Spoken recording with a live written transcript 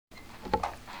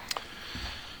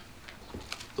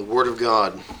The Word of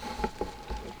God.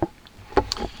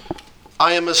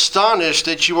 I am astonished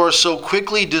that you are so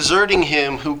quickly deserting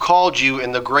him who called you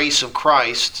in the grace of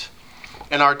Christ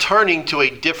and are turning to a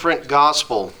different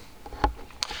gospel.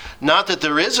 Not that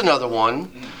there is another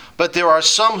one, but there are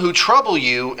some who trouble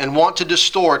you and want to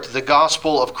distort the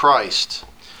gospel of Christ.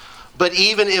 But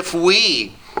even if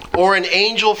we or an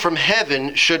angel from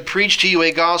heaven should preach to you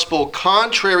a gospel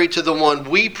contrary to the one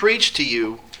we preach to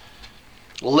you,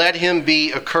 let him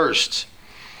be accursed.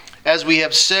 As we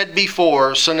have said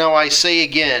before, so now I say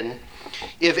again,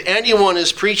 if anyone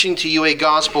is preaching to you a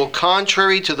gospel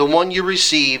contrary to the one you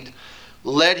received,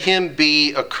 let him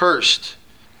be accursed.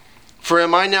 For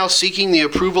am I now seeking the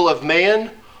approval of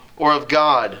man or of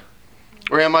God?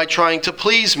 Or am I trying to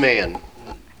please man?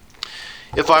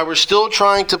 If I were still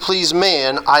trying to please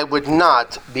man, I would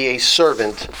not be a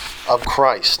servant of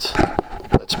Christ.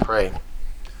 Let's pray.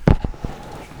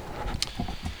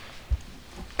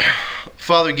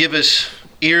 Father, give us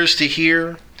ears to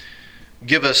hear.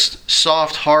 Give us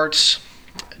soft hearts.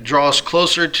 Draw us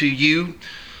closer to you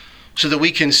so that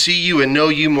we can see you and know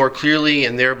you more clearly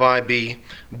and thereby be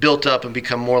built up and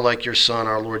become more like your Son,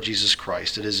 our Lord Jesus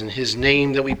Christ. It is in his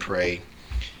name that we pray.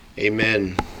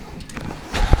 Amen.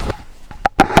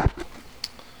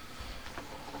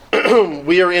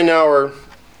 We are in our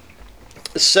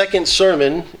second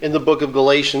sermon in the book of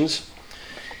Galatians.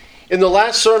 In the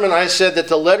last sermon, I said that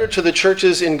the letter to the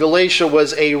churches in Galatia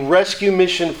was a rescue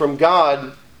mission from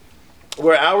God,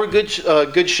 where our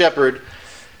good shepherd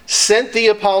sent the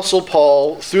Apostle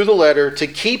Paul through the letter to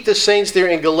keep the saints there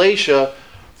in Galatia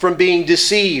from being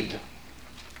deceived.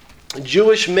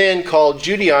 Jewish men called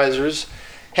Judaizers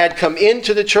had come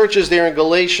into the churches there in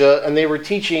Galatia, and they were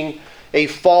teaching a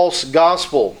false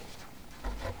gospel.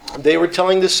 They were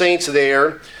telling the saints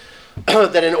there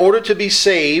that in order to be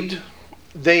saved,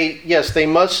 they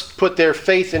must put their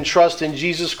faith and trust in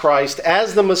Jesus Christ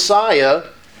as the Messiah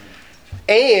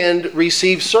and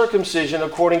receive circumcision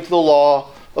according to the law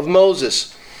of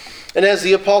Moses. And as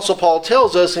the Apostle Paul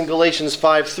tells us in Galatians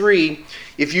 5:3,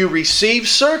 if you receive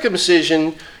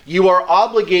circumcision, you are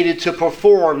obligated to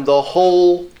perform the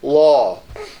whole law.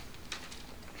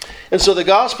 And so the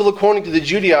gospel according to the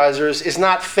Judaizers is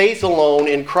not faith alone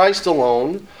in Christ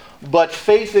alone, but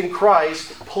faith in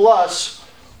Christ plus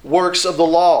works of the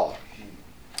law.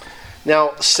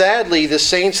 Now, sadly, the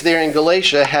saints there in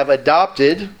Galatia have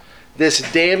adopted this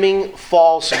damning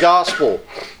false gospel.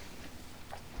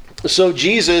 So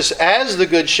Jesus, as the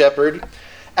good shepherd,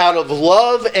 out of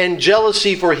love and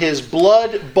jealousy for his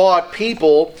blood-bought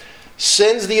people,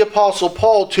 sends the Apostle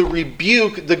Paul to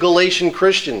rebuke the Galatian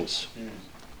Christians.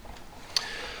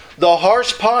 The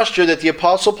harsh posture that the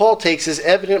Apostle Paul takes is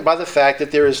evident by the fact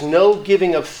that there is no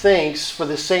giving of thanks for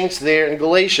the saints there in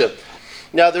Galatia.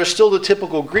 Now, there's still the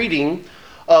typical greeting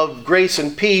of grace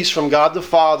and peace from God the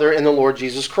Father and the Lord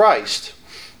Jesus Christ.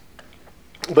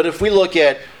 But if we look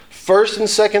at 1st and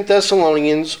 2nd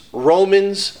Thessalonians,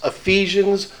 Romans,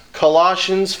 Ephesians,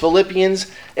 Colossians,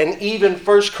 Philippians, and even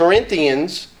 1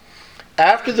 Corinthians,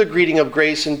 after the greeting of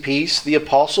grace and peace, the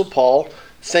Apostle Paul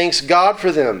thanks God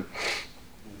for them.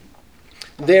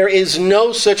 There is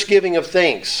no such giving of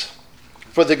thanks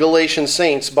for the Galatian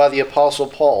saints by the Apostle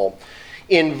Paul.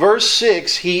 In verse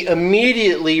 6, he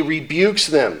immediately rebukes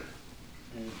them.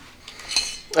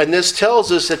 And this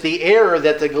tells us that the error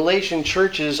that the Galatian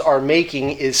churches are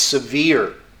making is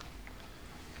severe.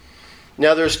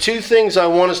 Now, there's two things I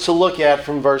want us to look at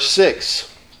from verse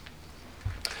 6.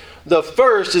 The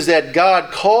first is that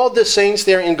God called the saints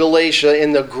there in Galatia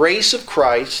in the grace of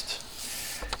Christ.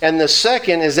 And the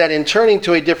second is that in turning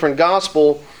to a different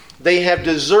gospel, they have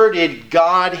deserted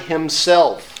God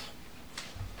himself.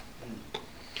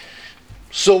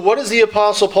 So what does the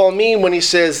Apostle Paul mean when he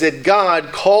says that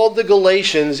God called the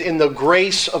Galatians in the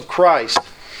grace of Christ?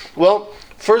 Well,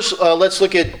 first let's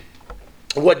look at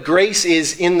what grace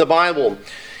is in the Bible.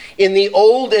 In the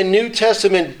Old and New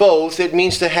Testament both, it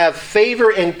means to have favor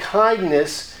and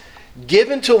kindness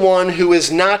given to one who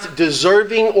is not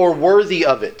deserving or worthy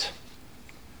of it.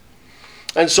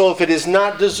 And so if it is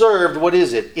not deserved, what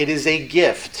is it? It is a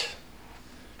gift.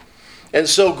 And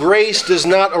so grace does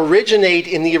not originate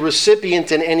in the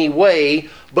recipient in any way,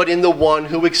 but in the one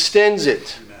who extends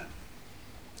it. Amen.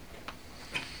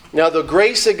 Now, the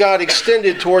grace that God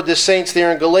extended toward the saints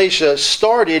there in Galatia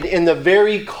started in the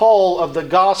very call of the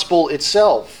gospel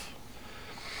itself.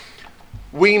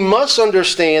 We must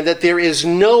understand that there is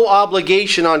no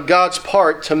obligation on God's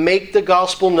part to make the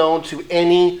gospel known to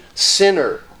any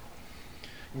sinner.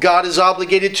 God is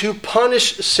obligated to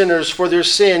punish sinners for their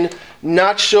sin,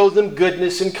 not show them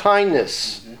goodness and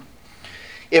kindness.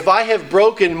 If I have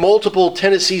broken multiple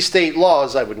Tennessee state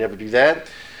laws, I would never do that.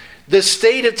 The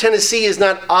state of Tennessee is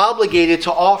not obligated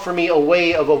to offer me a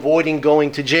way of avoiding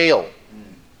going to jail.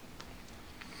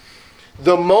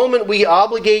 The moment we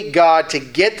obligate God to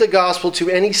get the gospel to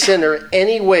any sinner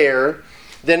anywhere,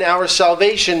 then our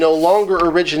salvation no longer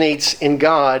originates in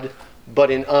God,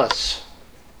 but in us.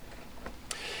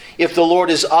 If the Lord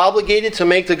is obligated to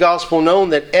make the gospel known,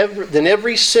 then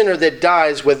every sinner that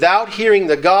dies without hearing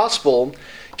the gospel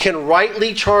can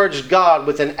rightly charge God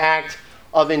with an act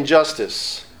of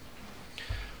injustice.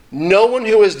 No one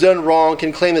who has done wrong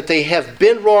can claim that they have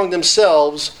been wrong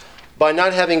themselves by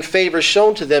not having favor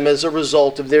shown to them as a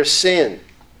result of their sin.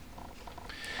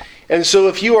 And so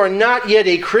if you are not yet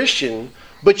a Christian,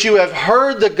 but you have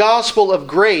heard the gospel of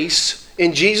grace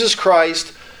in Jesus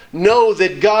Christ, know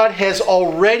that God has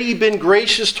already been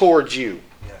gracious towards you.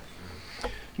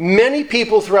 Many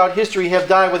people throughout history have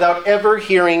died without ever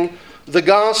hearing the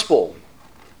gospel.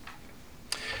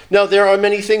 Now, there are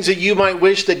many things that you might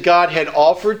wish that God had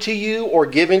offered to you or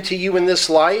given to you in this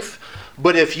life,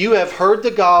 but if you have heard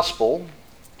the gospel,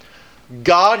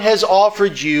 God has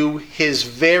offered you His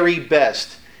very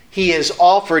best. He has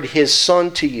offered His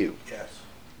Son to you. Yes.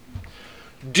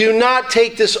 Do not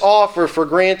take this offer for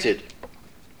granted.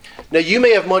 Now, you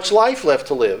may have much life left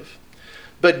to live,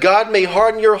 but God may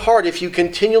harden your heart if you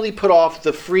continually put off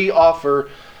the free offer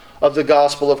of the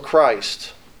gospel of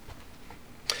Christ.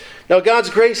 Now, God's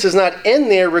grace does not end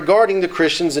there regarding the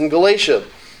Christians in Galatia.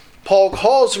 Paul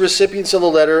calls the recipients of the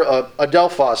letter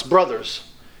Adelphos, brothers,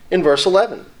 in verse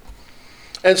 11.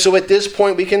 And so at this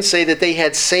point we can say that they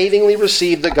had savingly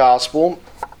received the gospel,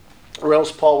 or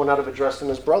else Paul would not have addressed them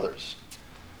as brothers.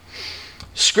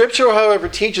 Scripture, however,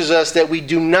 teaches us that we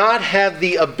do not have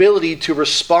the ability to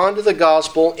respond to the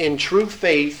gospel in true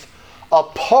faith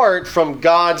apart from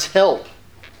God's help.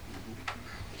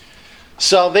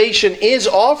 Salvation is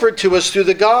offered to us through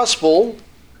the gospel,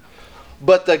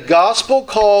 but the gospel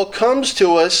call comes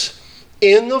to us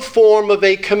in the form of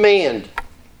a command.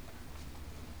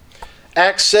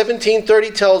 Acts 17:30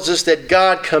 tells us that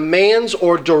God commands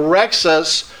or directs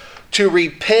us to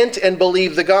repent and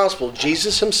believe the gospel.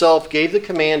 Jesus Himself gave the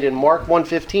command in Mark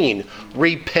 1:15,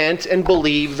 repent and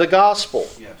believe the gospel.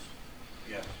 Yes.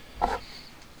 Yes.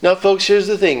 Now, folks, here's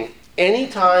the thing.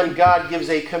 Anytime God gives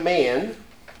a command,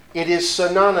 it is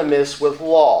synonymous with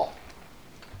law.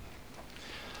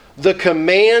 The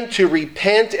command to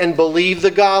repent and believe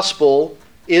the gospel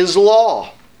is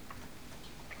law.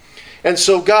 And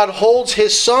so God holds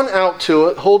His Son out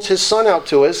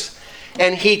to us,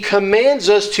 and He commands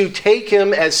us to take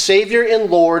Him as Savior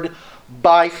and Lord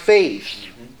by faith.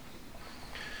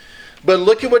 But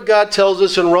look at what God tells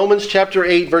us in Romans chapter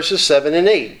 8, verses 7 and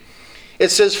 8. It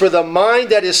says, "For the mind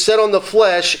that is set on the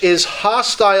flesh is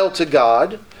hostile to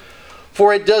God,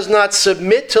 for it does not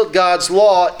submit to God's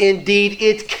law. Indeed,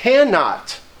 it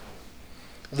cannot.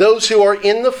 Those who are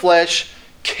in the flesh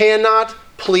cannot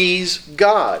please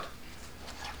God."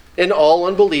 And all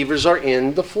unbelievers are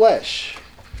in the flesh.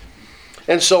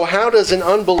 And so how does an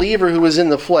unbeliever who is in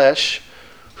the flesh,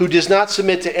 who does not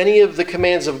submit to any of the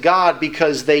commands of God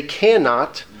because they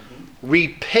cannot,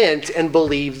 repent and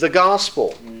believe the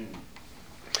gospel?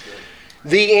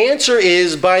 The answer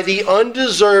is by the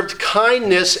undeserved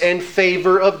kindness and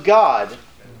favor of God,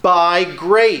 by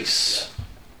grace.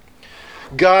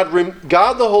 God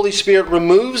the Holy Spirit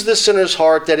removes the sinner's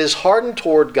heart that is hardened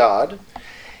toward God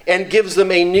and gives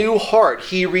them a new heart.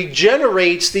 He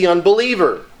regenerates the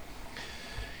unbeliever.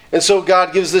 And so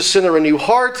God gives the sinner a new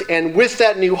heart, and with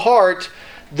that new heart,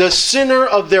 the sinner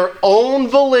of their own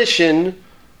volition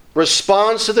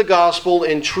responds to the gospel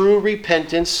in true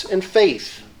repentance and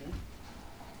faith.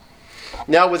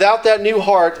 Now, without that new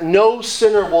heart, no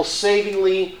sinner will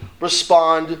savingly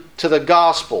respond to the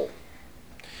gospel.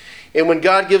 And when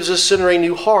God gives a sinner a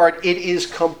new heart, it is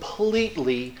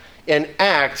completely an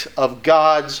act of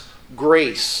God's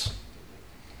grace.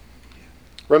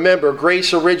 Remember,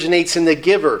 grace originates in the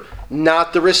giver,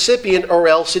 not the recipient, or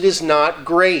else it is not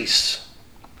grace.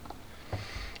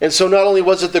 And so not only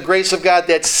was it the grace of God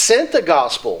that sent the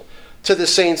gospel to the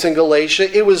saints in Galatia,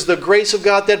 it was the grace of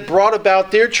God that brought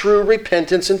about their true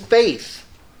repentance and faith.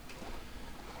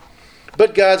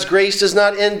 But God's grace does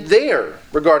not end there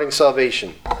regarding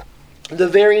salvation. The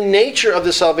very nature of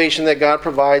the salvation that God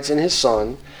provides in His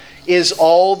Son is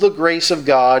all the grace of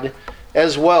God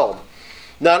as well.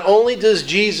 Not only does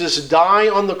Jesus die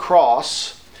on the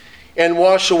cross and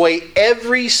wash away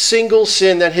every single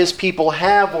sin that His people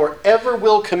have or ever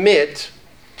will commit,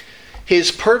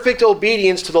 His perfect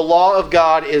obedience to the law of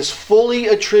God is fully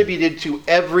attributed to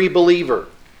every believer.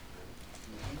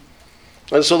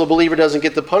 And so the believer doesn't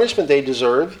get the punishment they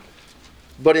deserve,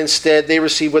 but instead they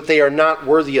receive what they are not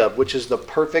worthy of, which is the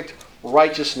perfect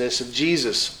righteousness of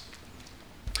Jesus.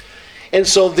 And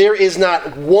so there is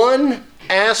not one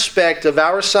aspect of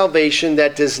our salvation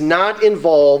that does not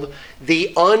involve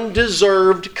the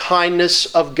undeserved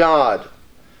kindness of God.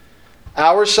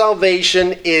 Our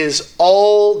salvation is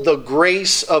all the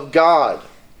grace of God.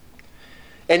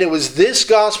 And it was this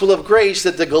gospel of grace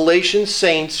that the Galatian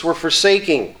saints were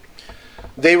forsaking.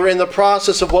 They were in the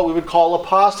process of what we would call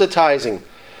apostatizing.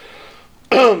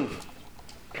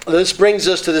 This brings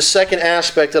us to the second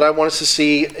aspect that I want us to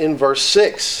see in verse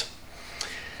 6.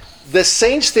 The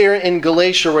saints there in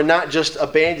Galatia were not just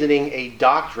abandoning a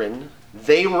doctrine,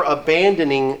 they were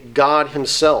abandoning God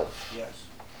himself. Yes.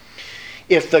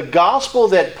 If the gospel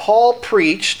that Paul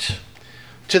preached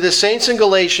to the saints in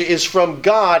Galatia is from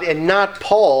God and not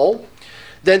Paul,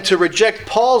 then to reject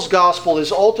Paul's gospel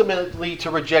is ultimately to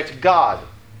reject God,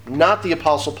 not the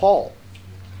Apostle Paul.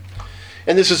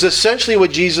 And this is essentially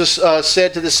what Jesus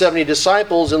said to the 70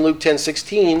 disciples in Luke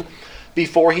 10:16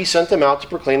 before he sent them out to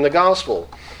proclaim the gospel.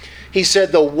 He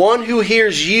said, "The one who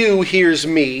hears you hears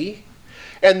me,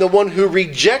 and the one who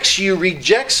rejects you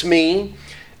rejects me,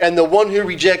 and the one who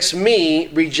rejects me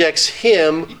rejects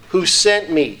him who sent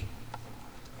me."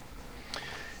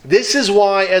 This is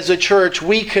why, as a church,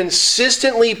 we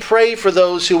consistently pray for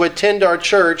those who attend our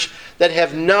church that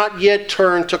have not yet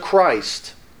turned to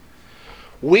Christ.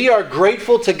 We are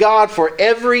grateful to God for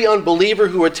every unbeliever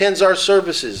who attends our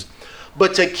services.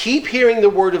 But to keep hearing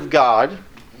the Word of God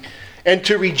and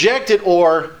to reject it,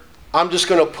 or I'm just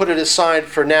going to put it aside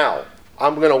for now,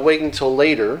 I'm going to wait until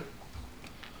later,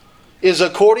 is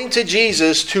according to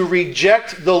Jesus to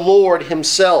reject the Lord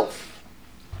himself.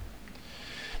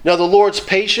 Now the Lord's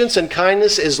patience and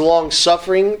kindness is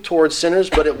long-suffering towards sinners,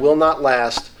 but it will not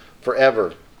last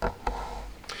forever.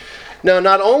 Now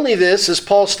not only this, as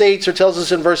Paul states or tells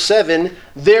us in verse 7,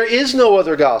 there is no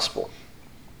other gospel.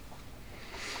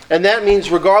 And that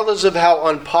means regardless of how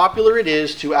unpopular it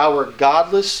is to our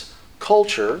godless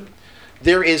culture,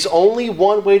 there is only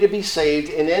one way to be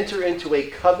saved and enter into a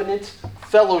covenant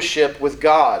fellowship with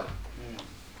God.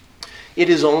 It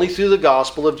is only through the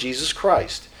gospel of Jesus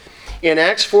Christ. In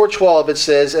Acts 4:12 it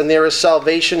says, "And there is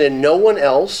salvation in no one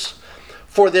else,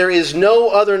 for there is no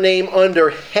other name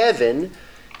under heaven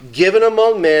given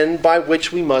among men by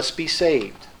which we must be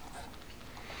saved."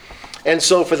 And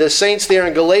so for the saints there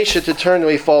in Galatia to turn to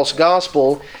a false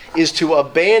gospel is to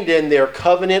abandon their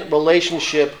covenant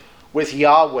relationship with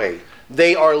Yahweh.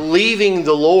 They are leaving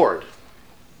the Lord.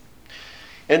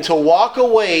 And to walk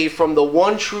away from the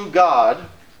one true God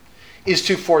is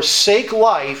to forsake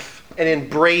life and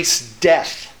embrace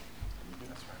death.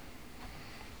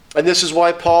 And this is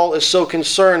why Paul is so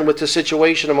concerned with the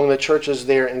situation among the churches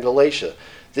there in Galatia.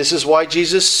 This is why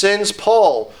Jesus sends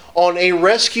Paul on a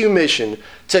rescue mission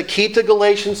to keep the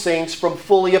Galatian saints from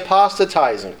fully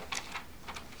apostatizing.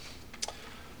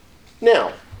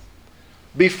 Now,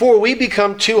 before we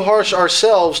become too harsh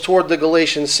ourselves toward the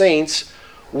Galatian saints,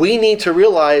 we need to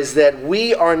realize that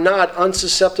we are not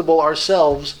unsusceptible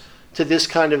ourselves to this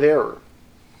kind of error.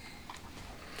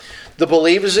 The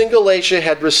believers in Galatia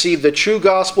had received the true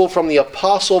gospel from the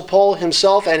Apostle Paul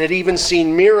himself and had even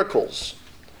seen miracles.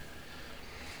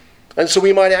 And so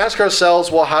we might ask ourselves,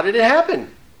 well, how did it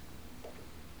happen?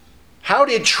 How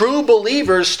did true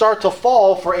believers start to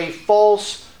fall for a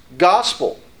false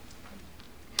gospel?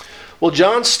 Well,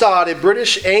 John Stott, a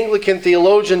British Anglican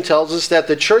theologian, tells us that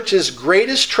the church's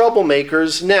greatest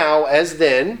troublemakers now, as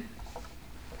then,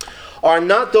 are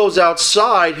not those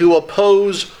outside who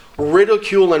oppose,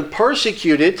 ridicule, and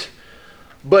persecute it,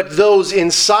 but those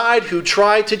inside who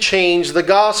try to change the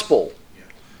gospel.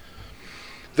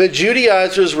 The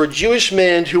Judaizers were Jewish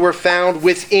men who were found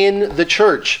within the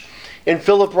church. In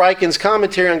Philip Ryken's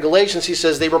commentary on Galatians, he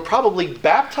says they were probably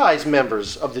baptized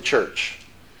members of the church.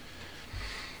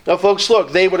 Now, folks,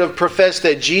 look, they would have professed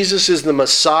that Jesus is the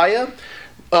Messiah.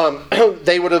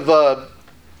 They would have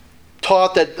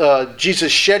taught that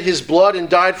Jesus shed his blood and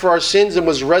died for our sins and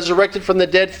was resurrected from the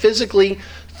dead physically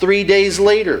 3 days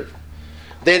later.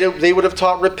 They would have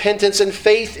taught repentance and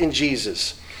faith in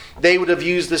Jesus. They would have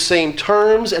used the same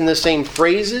terms and the same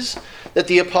phrases that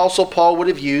the Apostle Paul would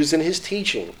have used in his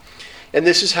teaching. And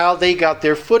this is how they got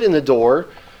their foot in the door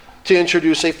to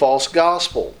introduce a false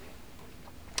gospel.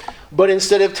 But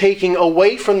instead of taking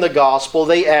away from the gospel,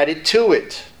 they added to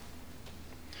it.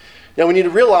 Now we need to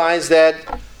realize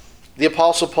that the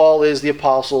Apostle Paul is the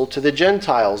apostle to the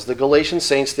Gentiles. The Galatian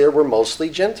saints there were mostly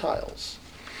Gentiles.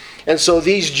 And so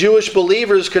these Jewish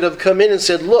believers could have come in and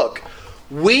said, look,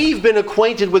 we've been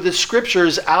acquainted with the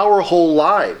Scriptures our whole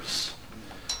lives.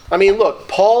 I mean, look,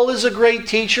 Paul is a great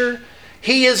teacher.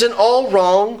 He isn't all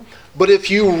wrong. But if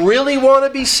you really want to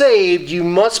be saved, you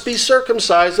must be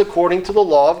circumcised according to the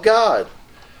law of God.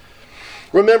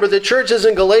 Remember, the churches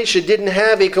in Galatia didn't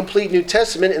have a complete New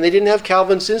Testament, and they didn't have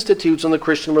Calvin's Institutes on the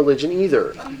Christian religion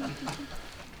either.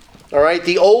 All right,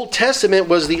 the Old Testament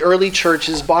was the early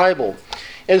church's Bible.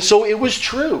 And so it was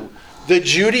true. The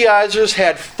Judaizers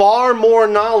had far more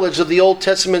knowledge of the Old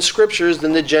Testament scriptures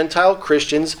than the Gentile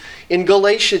Christians in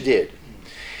Galatia did.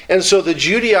 And so the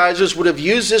Judaizers would have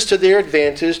used this to their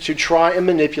advantage to try and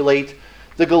manipulate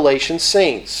the Galatian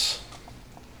saints.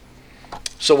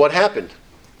 So what happened?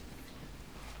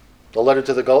 The letter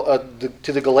to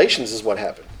the Galatians is what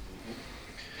happened.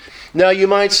 Now you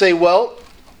might say, well,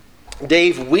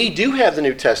 Dave, we do have the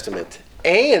New Testament,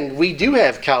 and we do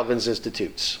have Calvin's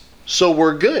Institutes, so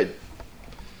we're good.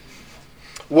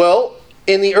 Well,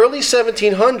 in the early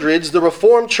 1700s, the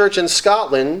Reformed Church in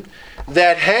Scotland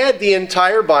that had the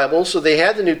entire Bible, so they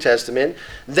had the New Testament,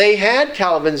 they had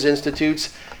Calvin's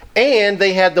Institutes, and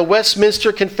they had the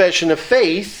Westminster Confession of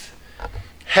Faith,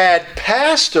 had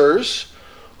pastors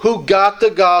who got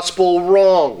the gospel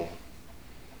wrong.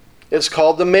 It's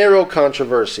called the Marrow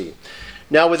Controversy.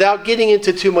 Now, without getting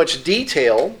into too much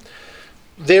detail,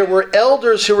 there were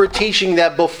elders who were teaching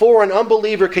that before an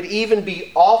unbeliever could even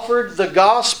be offered the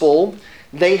gospel,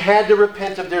 they had to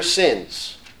repent of their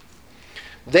sins.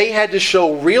 They had to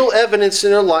show real evidence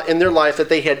in their life that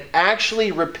they had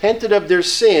actually repented of their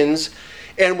sins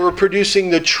and were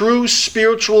producing the true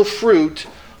spiritual fruit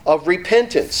of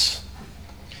repentance.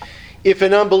 If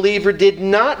an unbeliever did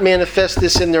not manifest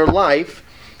this in their life,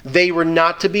 they were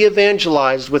not to be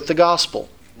evangelized with the gospel.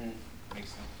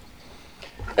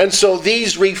 And so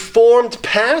these Reformed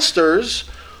pastors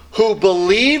who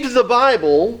believed the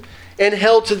Bible and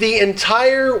held to the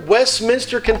entire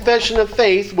Westminster Confession of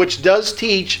Faith, which does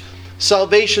teach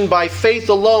salvation by faith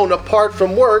alone apart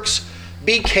from works,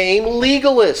 became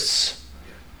legalists.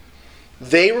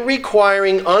 They were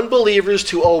requiring unbelievers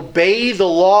to obey the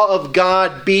law of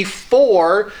God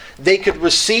before they could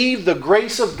receive the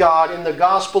grace of God in the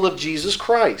gospel of Jesus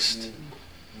Christ.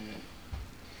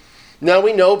 Now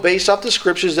we know, based off the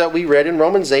scriptures that we read in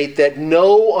Romans 8, that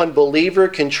no unbeliever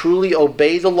can truly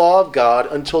obey the law of God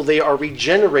until they are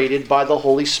regenerated by the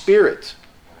Holy Spirit.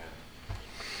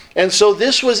 And so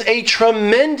this was a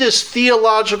tremendous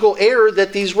theological error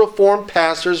that these Reformed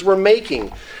pastors were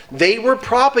making. They were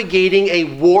propagating a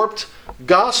warped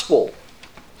gospel.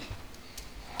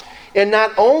 And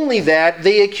not only that,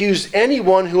 they accused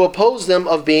anyone who opposed them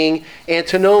of being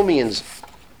antinomians.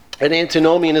 An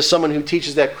antinomian is someone who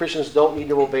teaches that Christians don't need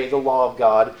to obey the law of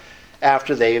God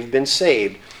after they have been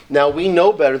saved. Now, we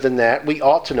know better than that. We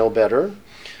ought to know better.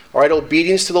 All right,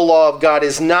 obedience to the law of God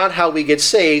is not how we get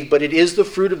saved, but it is the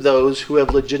fruit of those who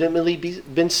have legitimately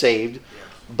been saved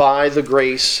by the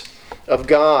grace of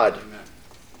God.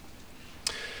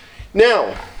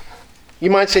 Now, you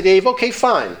might say, Dave, okay,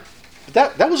 fine.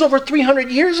 That was over 300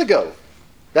 years ago.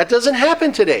 That doesn't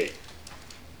happen today.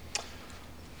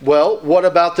 Well, what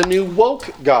about the new woke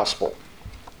gospel?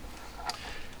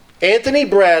 Anthony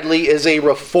Bradley is a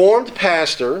Reformed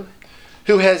pastor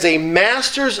who has a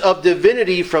Master's of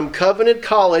Divinity from Covenant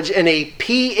College and a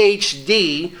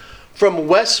PhD from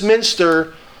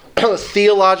Westminster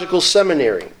Theological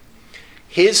Seminary.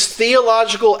 His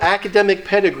theological academic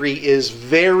pedigree is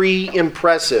very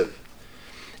impressive.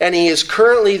 And he is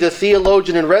currently the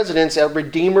theologian in residence at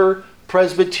Redeemer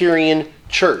Presbyterian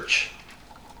Church.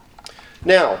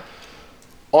 Now,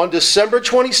 on December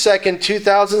 22nd,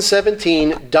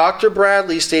 2017, Dr.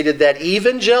 Bradley stated that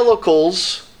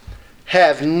evangelicals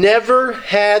have never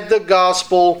had the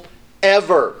gospel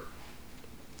ever.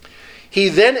 He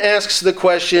then asks the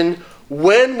question,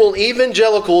 when will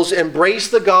evangelicals embrace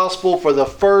the gospel for the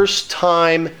first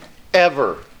time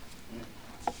ever?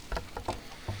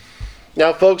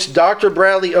 Now, folks, Dr.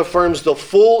 Bradley affirms the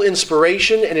full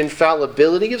inspiration and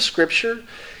infallibility of Scripture.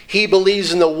 He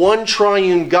believes in the one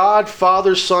triune God,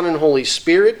 Father, Son, and Holy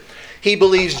Spirit. He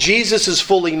believes Jesus is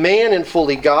fully man and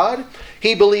fully God.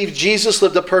 He believes Jesus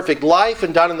lived a perfect life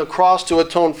and died on the cross to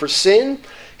atone for sin.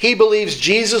 He believes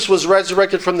Jesus was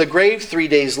resurrected from the grave 3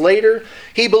 days later.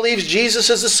 He believes Jesus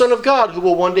is the Son of God who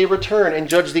will one day return and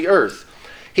judge the earth.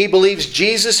 He believes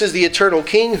Jesus is the eternal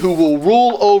King who will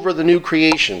rule over the new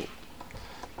creation.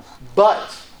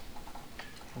 But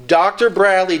Dr.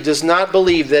 Bradley does not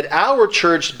believe that our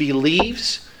church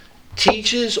believes,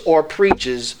 teaches, or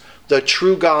preaches the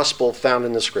true gospel found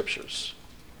in the Scriptures.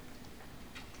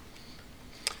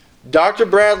 Dr.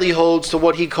 Bradley holds to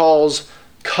what he calls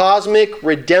cosmic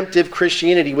redemptive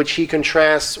Christianity, which he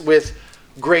contrasts with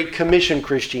Great Commission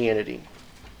Christianity.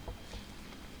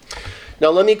 Now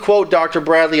let me quote Dr.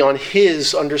 Bradley on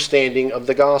his understanding of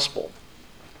the gospel.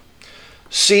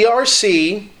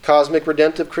 CRC, Cosmic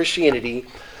Redemptive Christianity,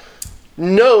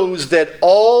 knows that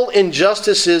all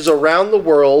injustices around the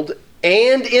world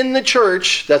and in the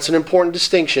church, that's an important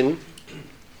distinction,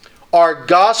 are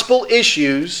gospel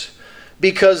issues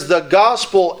because the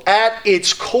gospel at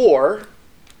its core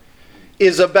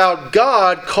is about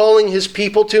God calling his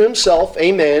people to himself,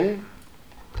 amen,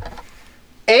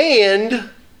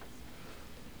 and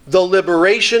the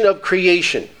liberation of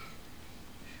creation.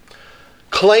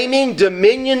 Claiming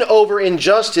dominion over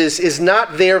injustice is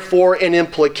not therefore an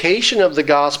implication of the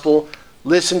gospel.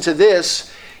 Listen to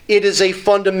this. It is a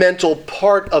fundamental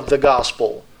part of the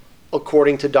gospel,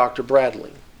 according to Dr.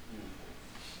 Bradley.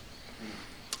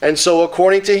 And so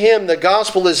according to him, the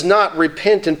gospel is not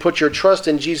repent and put your trust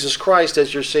in Jesus Christ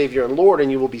as your Savior and Lord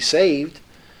and you will be saved.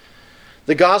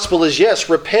 The gospel is, yes,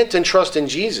 repent and trust in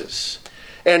Jesus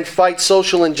and fight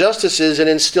social injustices and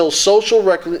instill social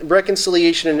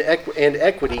reconciliation and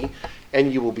equity,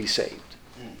 and you will be saved.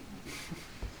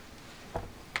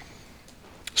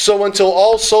 So until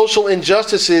all social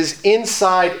injustices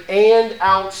inside and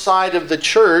outside of the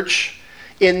church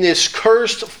in this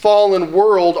cursed, fallen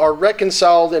world are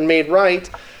reconciled and made right,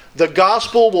 the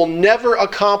gospel will never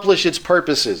accomplish its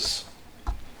purposes.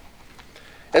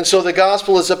 And so the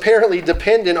gospel is apparently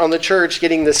dependent on the church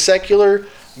getting the secular,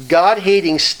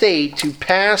 God-hating state to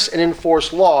pass and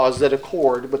enforce laws that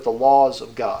accord with the laws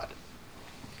of God.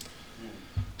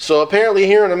 So apparently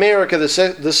here in America, the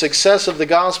success of the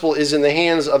gospel is in the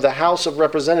hands of the House of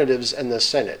Representatives and the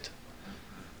Senate.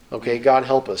 Okay, God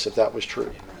help us if that was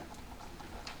true.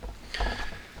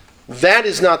 That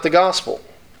is not the gospel.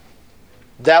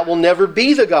 That will never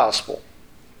be the gospel.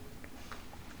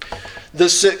 The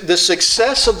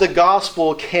success of the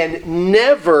gospel can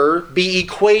never be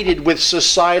equated with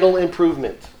societal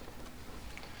improvement.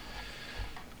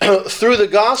 Through the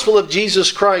gospel of Jesus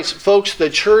Christ, folks, the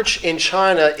church in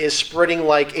China is spreading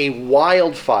like a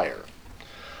wildfire.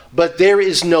 But there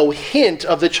is no hint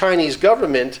of the Chinese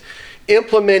government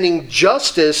implementing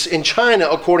justice in China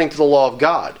according to the law of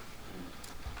God.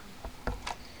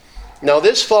 Now,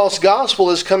 this false gospel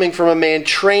is coming from a man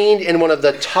trained in one of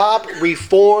the top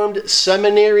reformed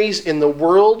seminaries in the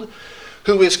world,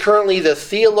 who is currently the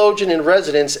theologian in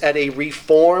residence at a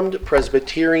Reformed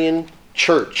Presbyterian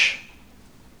church.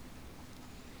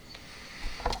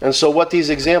 And so what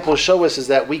these examples show us is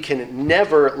that we can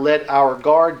never let our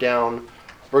guard down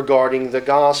regarding the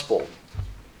gospel.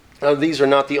 Now, these are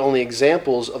not the only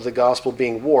examples of the gospel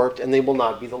being warped, and they will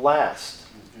not be the last.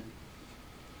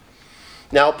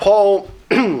 Now, Paul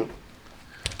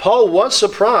was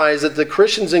surprised that the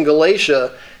Christians in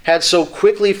Galatia had so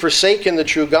quickly forsaken the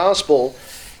true gospel.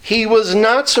 He was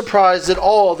not surprised at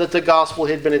all that the gospel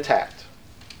had been attacked.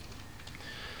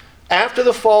 After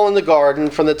the fall in the garden,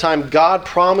 from the time God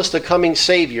promised a coming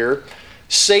Savior,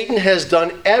 Satan has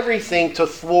done everything to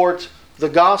thwart the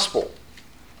gospel.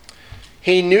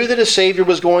 He knew that a Savior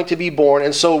was going to be born,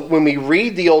 and so when we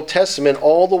read the Old Testament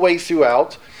all the way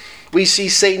throughout, we see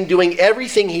Satan doing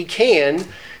everything he can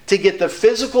to get the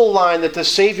physical line that the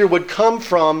Savior would come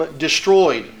from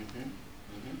destroyed.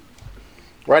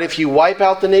 Right? If you wipe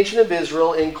out the nation of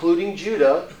Israel, including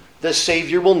Judah, the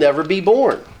Savior will never be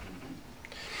born.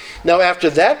 Now, after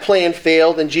that plan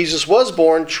failed and Jesus was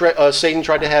born, Satan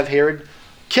tried to have Herod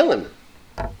kill him.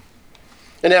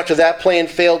 And after that plan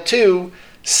failed too,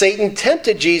 Satan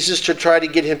tempted Jesus to try to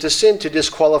get him to sin, to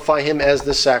disqualify him as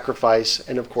the sacrifice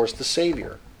and, of course, the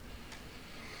Savior.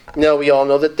 Now, we all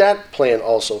know that that plan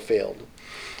also failed.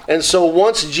 And so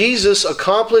once Jesus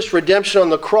accomplished redemption on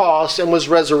the cross and was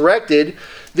resurrected,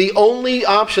 the only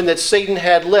option that Satan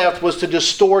had left was to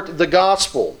distort the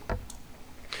gospel.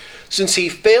 Since he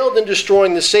failed in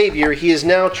destroying the Savior, he is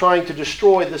now trying to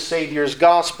destroy the Savior's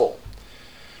gospel.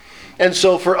 And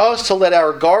so for us to let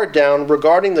our guard down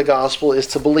regarding the gospel is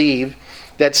to believe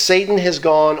that Satan has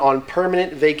gone on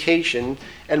permanent vacation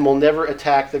and will never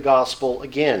attack the gospel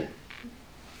again.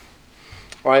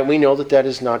 All right, we know that that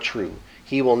is not true.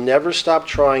 He will never stop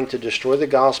trying to destroy the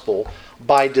gospel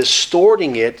by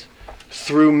distorting it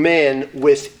through men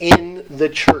within the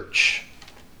church.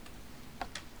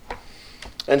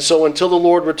 And so until the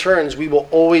Lord returns, we will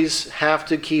always have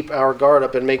to keep our guard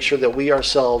up and make sure that we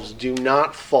ourselves do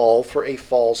not fall for a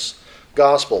false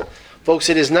gospel. Folks,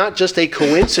 it is not just a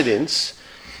coincidence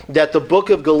that the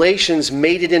book of Galatians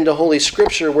made it into Holy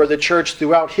Scripture, where the church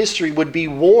throughout history would be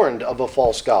warned of a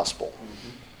false gospel.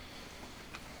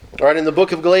 All right, and the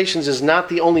book of Galatians is not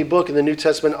the only book in the New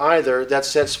Testament either that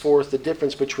sets forth the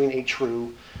difference between a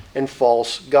true and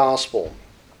false gospel.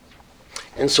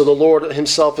 And so the Lord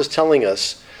himself is telling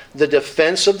us the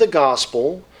defense of the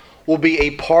gospel will be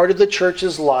a part of the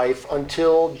church's life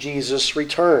until Jesus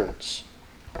returns.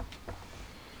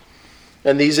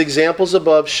 And these examples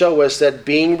above show us that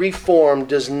being reformed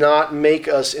does not make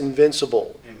us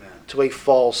invincible to a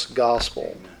false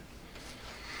gospel. Amen.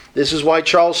 This is why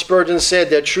Charles Spurgeon said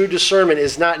that true discernment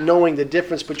is not knowing the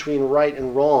difference between right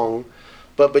and wrong,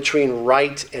 but between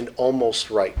right and almost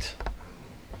right.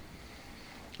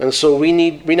 And so we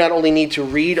not only need to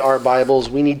read our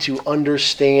Bibles, we need to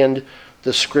understand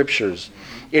the Scriptures.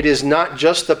 It is not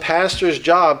just the pastor's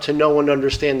job to know and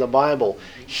understand the Bible.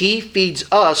 He feeds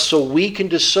us so we can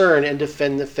discern and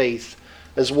defend the faith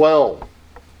as well.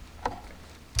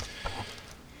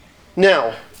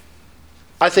 Now,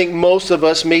 I think most of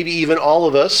us, maybe even all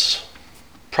of us,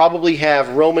 probably have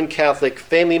Roman Catholic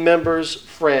family members,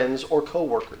 friends, or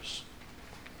co-workers.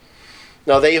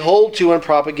 Now, they hold to and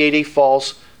propagate a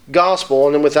false gospel,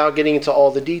 and then without getting into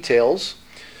all the details,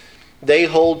 they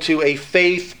hold to a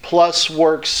faith plus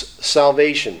works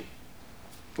salvation.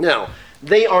 Now,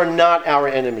 they are not our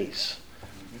enemies.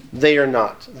 They are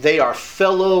not. They are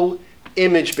fellow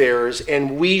image bearers,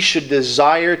 and we should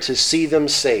desire to see them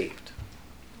saved.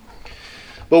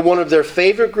 But one of their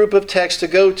favorite group of texts to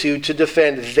go to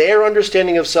defend their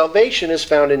understanding of salvation is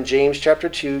found in James chapter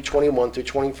 2, 21 through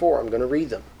 24. I'm going to read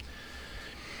them.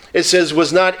 It says,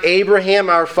 "Was not Abraham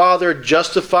our father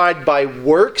justified by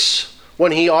works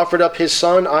when he offered up his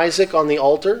son Isaac on the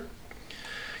altar?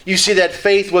 You see that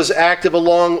faith was active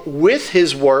along with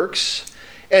his works,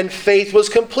 and faith was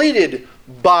completed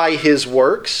by his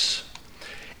works.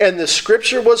 And the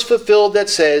scripture was fulfilled that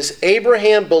says,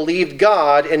 Abraham believed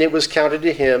God, and it was counted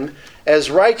to him as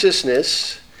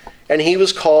righteousness, and he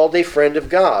was called a friend of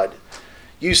God.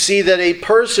 You see that a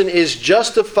person is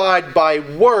justified by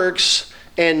works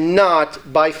and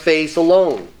not by faith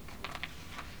alone."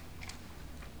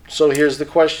 So here's the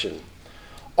question.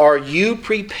 Are you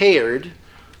prepared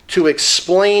to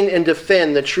explain and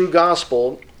defend the true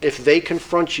gospel if they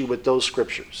confront you with those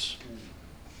scriptures?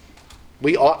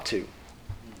 We ought to.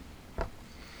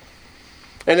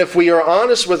 And if we are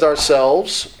honest with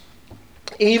ourselves,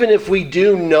 even if we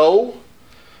do know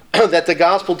that the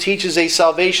gospel teaches a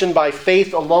salvation by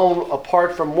faith alone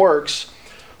apart from works,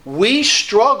 we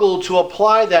struggle to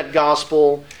apply that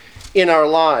gospel in our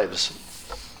lives.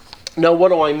 Now, what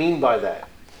do I mean by that?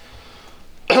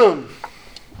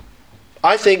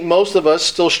 I think most of us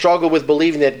still struggle with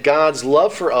believing that God's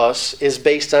love for us is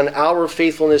based on our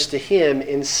faithfulness to Him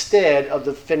instead of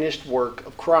the finished work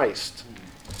of Christ.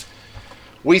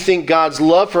 We think God's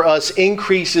love for us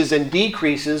increases and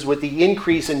decreases with the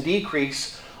increase and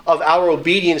decrease of our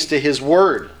obedience to His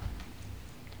Word.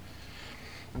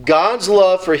 God's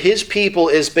love for His people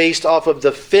is based off of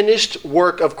the finished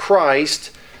work of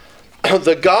Christ,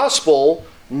 the gospel,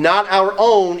 not our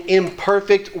own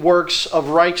imperfect works of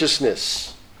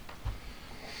righteousness.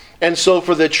 And so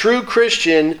for the true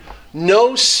Christian,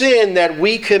 no sin that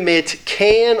we commit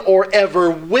can or ever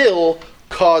will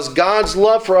cause God's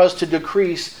love for us to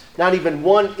decrease not even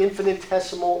one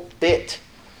infinitesimal bit.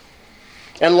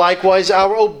 And likewise,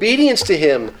 our obedience to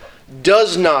Him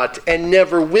does not and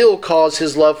never will cause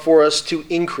His love for us to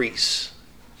increase.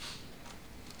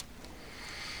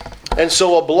 And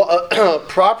so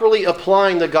properly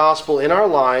applying the gospel in our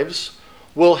lives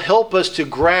will help us to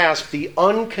grasp the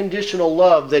unconditional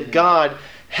love that God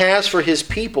has for His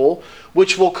people,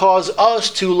 which will cause us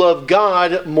to love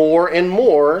God more and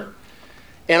more.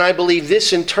 And I believe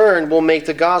this in turn will make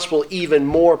the gospel even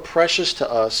more precious to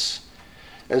us.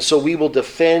 And so we will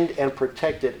defend and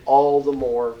protect it all the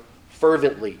more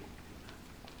fervently.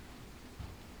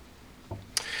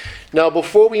 Now,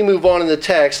 before we move on in the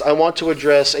text, I want to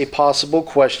address a possible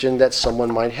question that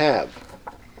someone might have.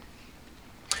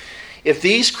 If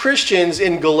these Christians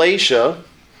in Galatia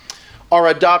are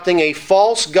adopting a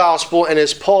false gospel and,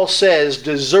 as Paul says,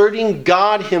 deserting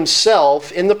God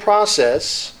Himself in the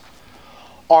process,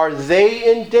 are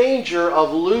they in danger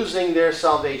of losing their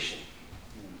salvation?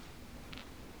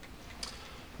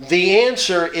 The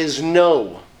answer is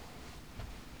no.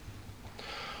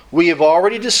 We have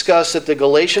already discussed that the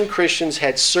Galatian Christians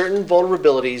had certain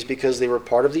vulnerabilities because they were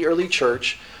part of the early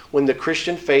church when the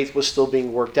Christian faith was still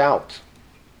being worked out.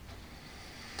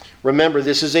 Remember,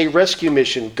 this is a rescue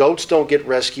mission. Goats don't get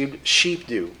rescued, sheep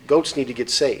do. Goats need to get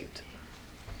saved.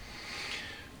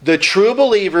 The true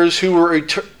believers who were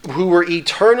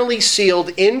eternally sealed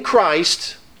in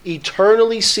Christ,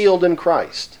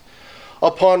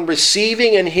 upon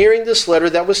receiving and hearing this letter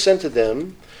that was sent to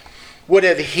them, would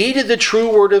have heeded the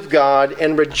true word of God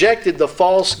and rejected the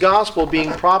false gospel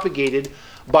being propagated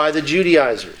by the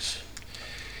Judaizers.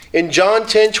 In John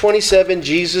 10:27,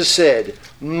 Jesus said,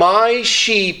 My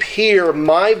sheep hear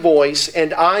my voice,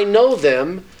 and I know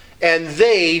them, and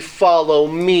they follow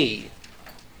me.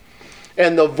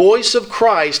 And the voice of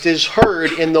Christ is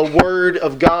heard in the Word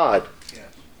of God.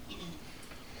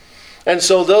 And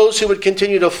so those who would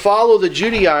continue to follow the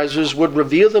Judaizers would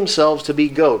reveal themselves to be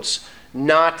goats,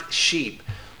 not sheep.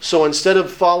 So instead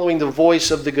of following the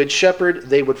voice of the Good Shepherd,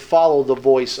 they would follow the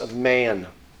voice of man.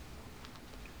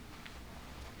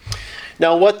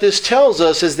 Now what this tells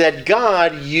us is that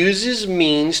God uses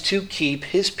means to keep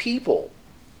his people.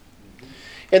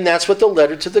 And that's what the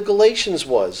letter to the Galatians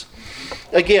was.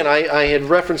 Again, I had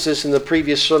referenced this in the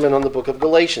previous sermon on the book of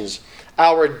Galatians.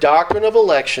 Our doctrine of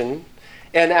election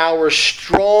and our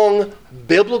strong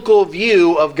biblical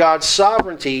view of God's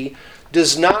sovereignty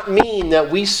does not mean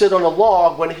that we sit on a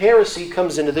log when heresy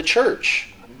comes into the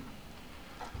church.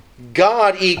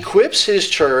 God equips his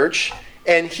church,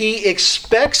 and he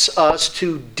expects us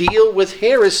to deal with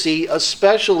heresy,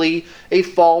 especially a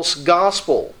false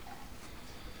gospel.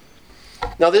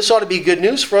 Now, this ought to be good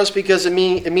news for us because it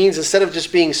means instead of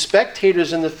just being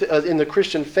spectators in the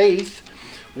Christian faith,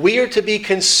 we are to be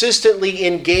consistently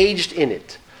engaged in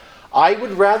it. I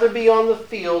would rather be on the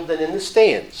field than in the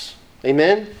stands.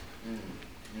 Amen?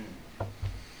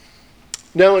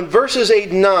 Now, in verses 8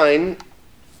 and 9,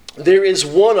 there is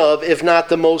one of, if not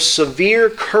the most severe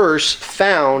curse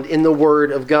found in the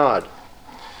Word of God.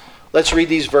 Let's read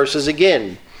these verses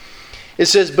again. It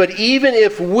says, "But even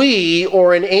if we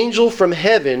or an angel from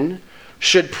heaven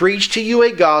should preach to you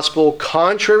a gospel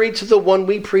contrary to the one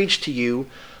we preach to you,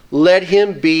 let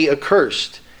him be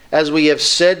accursed. As we have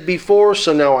said before,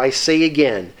 so now I say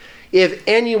again, if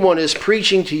anyone is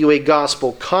preaching to you a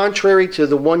gospel contrary to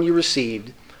the one you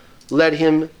received, let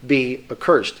him be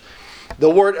accursed." The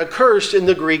word accursed in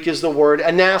the Greek is the word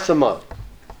anathema.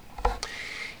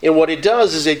 And what it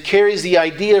does is it carries the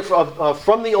idea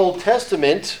from the Old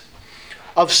Testament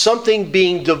of something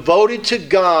being devoted to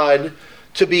God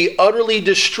to be utterly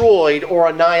destroyed or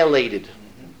annihilated.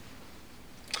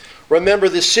 Remember,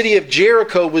 the city of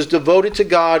Jericho was devoted to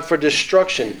God for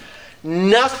destruction.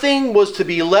 Nothing was to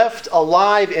be left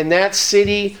alive in that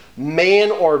city,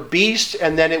 man or beast,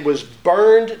 and then it was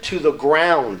burned to the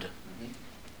ground.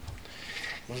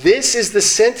 This is the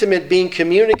sentiment being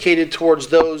communicated towards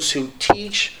those who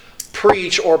teach,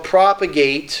 preach, or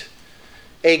propagate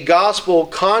a gospel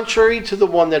contrary to the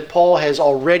one that Paul has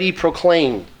already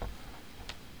proclaimed.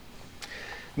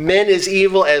 Men as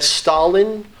evil as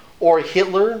Stalin or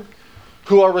Hitler,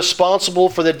 who are responsible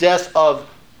for the death of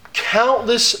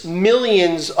countless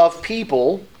millions of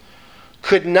people,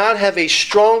 could not have a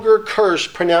stronger curse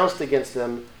pronounced against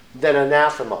them than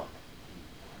anathema.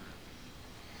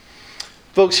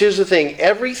 Folks, here's the thing.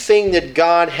 Everything that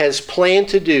God has planned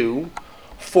to do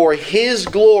for his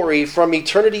glory from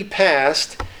eternity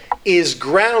past is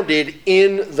grounded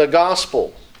in the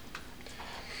gospel.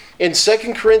 In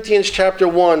 2 Corinthians chapter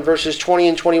 1, verses 20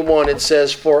 and 21, it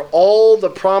says, "For all the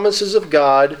promises of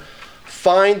God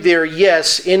find their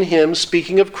yes in him,"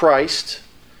 speaking of Christ.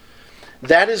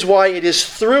 "That is why it is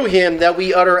through him that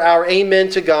we utter our amen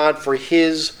to God for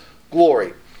his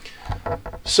glory."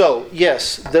 So,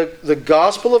 yes, the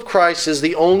gospel of Christ is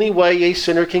the only way a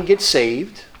sinner can get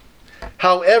saved.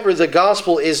 However, the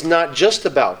gospel is not just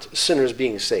about sinners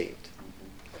being saved.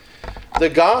 The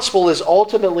gospel is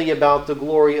ultimately about the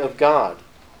glory of God,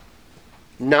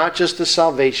 not just the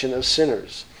salvation of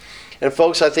sinners. And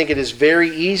folks, I think it is very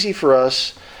easy for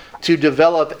us to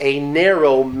develop a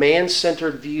narrow,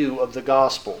 man-centered view of the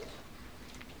gospel.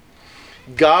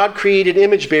 God created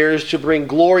image bearers to bring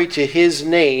glory to his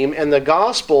name, and the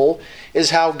gospel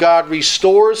is how God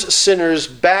restores sinners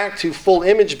back to full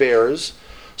image bearers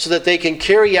so that they can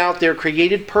carry out their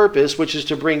created purpose, which is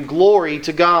to bring glory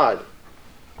to God.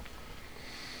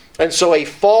 And so a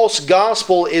false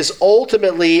gospel is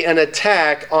ultimately an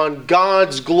attack on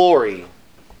God's glory,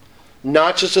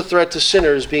 not just a threat to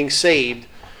sinners being saved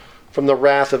from the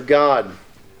wrath of God.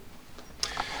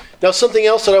 Now, something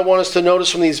else that I want us to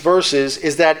notice from these verses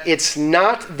is that it's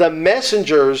not the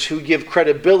messengers who give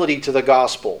credibility to the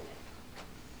gospel.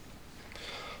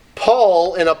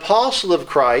 Paul, an apostle of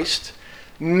Christ,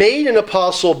 made an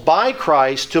apostle by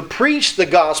Christ to preach the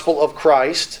gospel of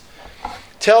Christ,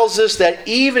 tells us that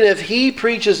even if he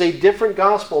preaches a different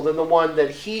gospel than the one that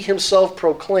he himself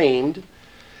proclaimed,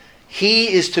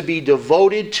 he is to be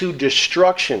devoted to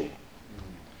destruction.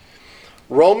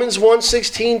 Romans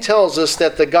 1:16 tells us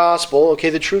that the gospel,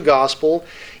 the true gospel,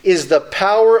 is the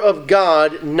power of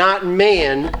God, not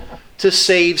man, to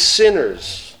save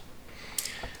sinners.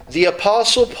 The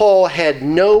Apostle Paul had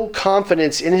no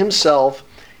confidence in himself,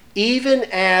 even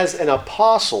as an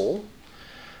apostle,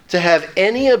 to have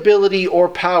any ability or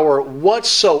power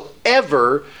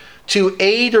whatsoever to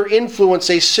aid or influence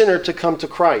a sinner to come to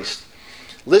Christ.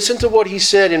 Listen to what he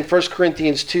said in 1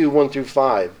 Corinthians 2, 1 through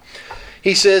 5.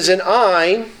 He says, "And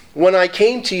I, when I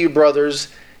came to you, brothers,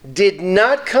 did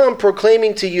not come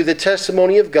proclaiming to you the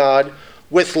testimony of God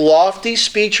with lofty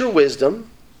speech or wisdom,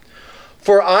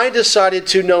 for I decided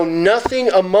to know nothing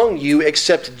among you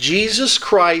except Jesus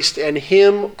Christ and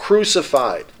him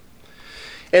crucified.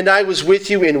 And I was with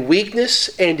you in weakness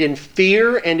and in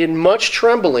fear and in much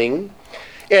trembling,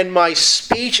 and my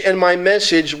speech and my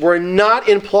message were not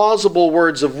in plausible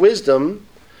words of wisdom,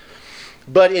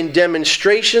 but in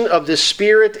demonstration of the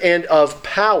Spirit and of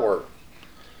power,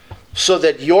 so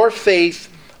that your faith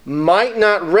might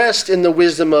not rest in the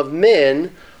wisdom of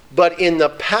men, but in the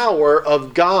power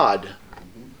of God."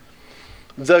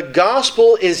 The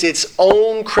gospel is its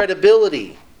own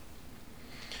credibility.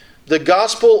 The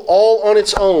gospel all on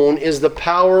its own is the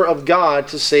power of God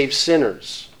to save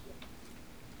sinners.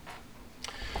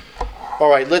 All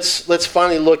right, let's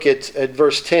finally look at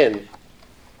verse 10.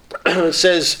 It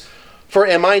says, "For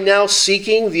am I now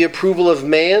seeking the approval of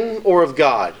man or of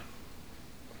God?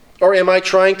 Or am I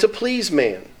trying to please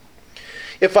man?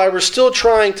 If I were still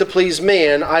trying to please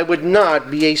man, I would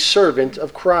not be a servant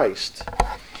of Christ."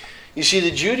 You see,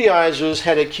 the Judaizers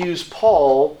had accused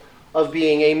Paul of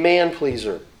being a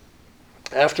man-pleaser.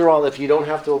 After all, if you don't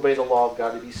have to obey the law of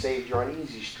God to be saved, you're on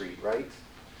easy street, right?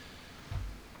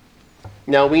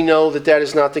 Now, we know that that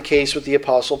is not the case with the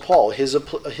Apostle Paul. His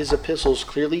epistles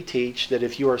clearly teach that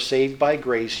if you are saved by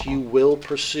grace, you will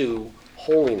pursue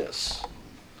holiness.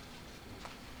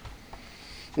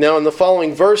 Now, in the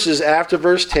following verses, after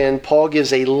verse 10, Paul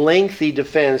gives a lengthy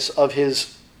defense of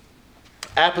his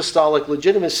apostolic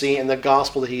legitimacy and the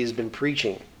gospel that he has been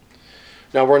preaching.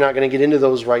 Now, we're not going to get into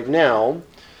those right now,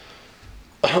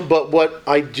 but what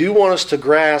I do want us to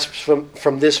grasp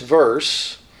from this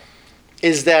verse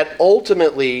is that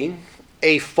ultimately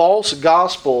a false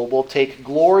gospel will take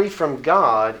glory from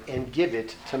God and give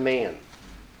it to man.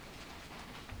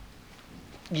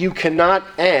 You cannot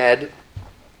add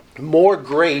more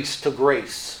grace to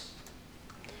grace.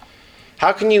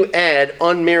 How can you add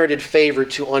unmerited favor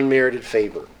to unmerited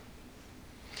favor?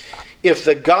 If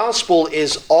the gospel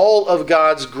is all of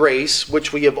God's grace,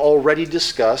 which we have already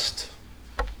discussed,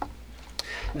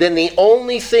 then the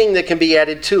only thing that can be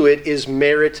added to it is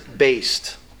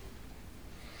merit-based.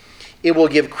 It will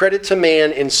give credit to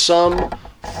man in some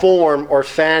form or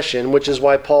fashion, which is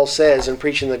why Paul says in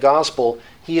preaching the gospel,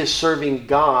 he is serving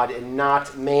God and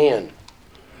not man.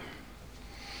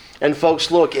 And folks,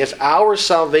 look, if our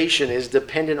salvation is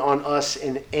dependent on us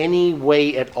in any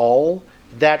way at all,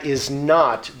 that is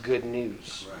not good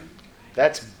news. Right.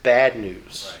 That's bad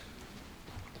news. Right.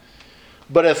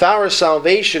 But if our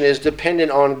salvation is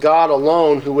dependent on God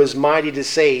alone, who is mighty to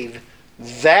save,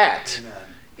 that Amen.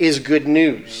 is good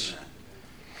news. Amen.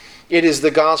 It is the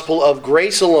gospel of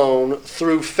grace alone,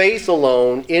 through faith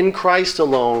alone, in Christ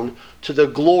alone, to the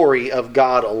glory of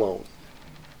God alone.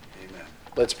 Amen.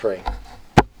 Let's pray.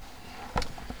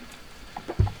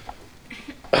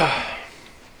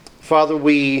 Father,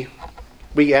 we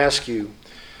ask you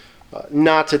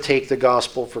not to take the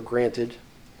gospel for granted.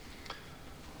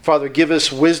 Father, give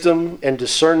us wisdom and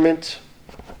discernment.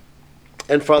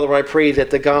 And Father, I pray that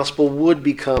the gospel would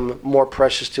become more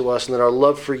precious to us and that our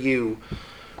love for you,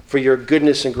 for your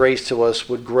goodness and grace to us,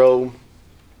 would grow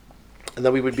and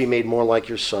that we would be made more like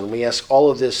your Son. We ask all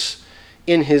of this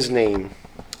in his name.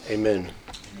 Amen.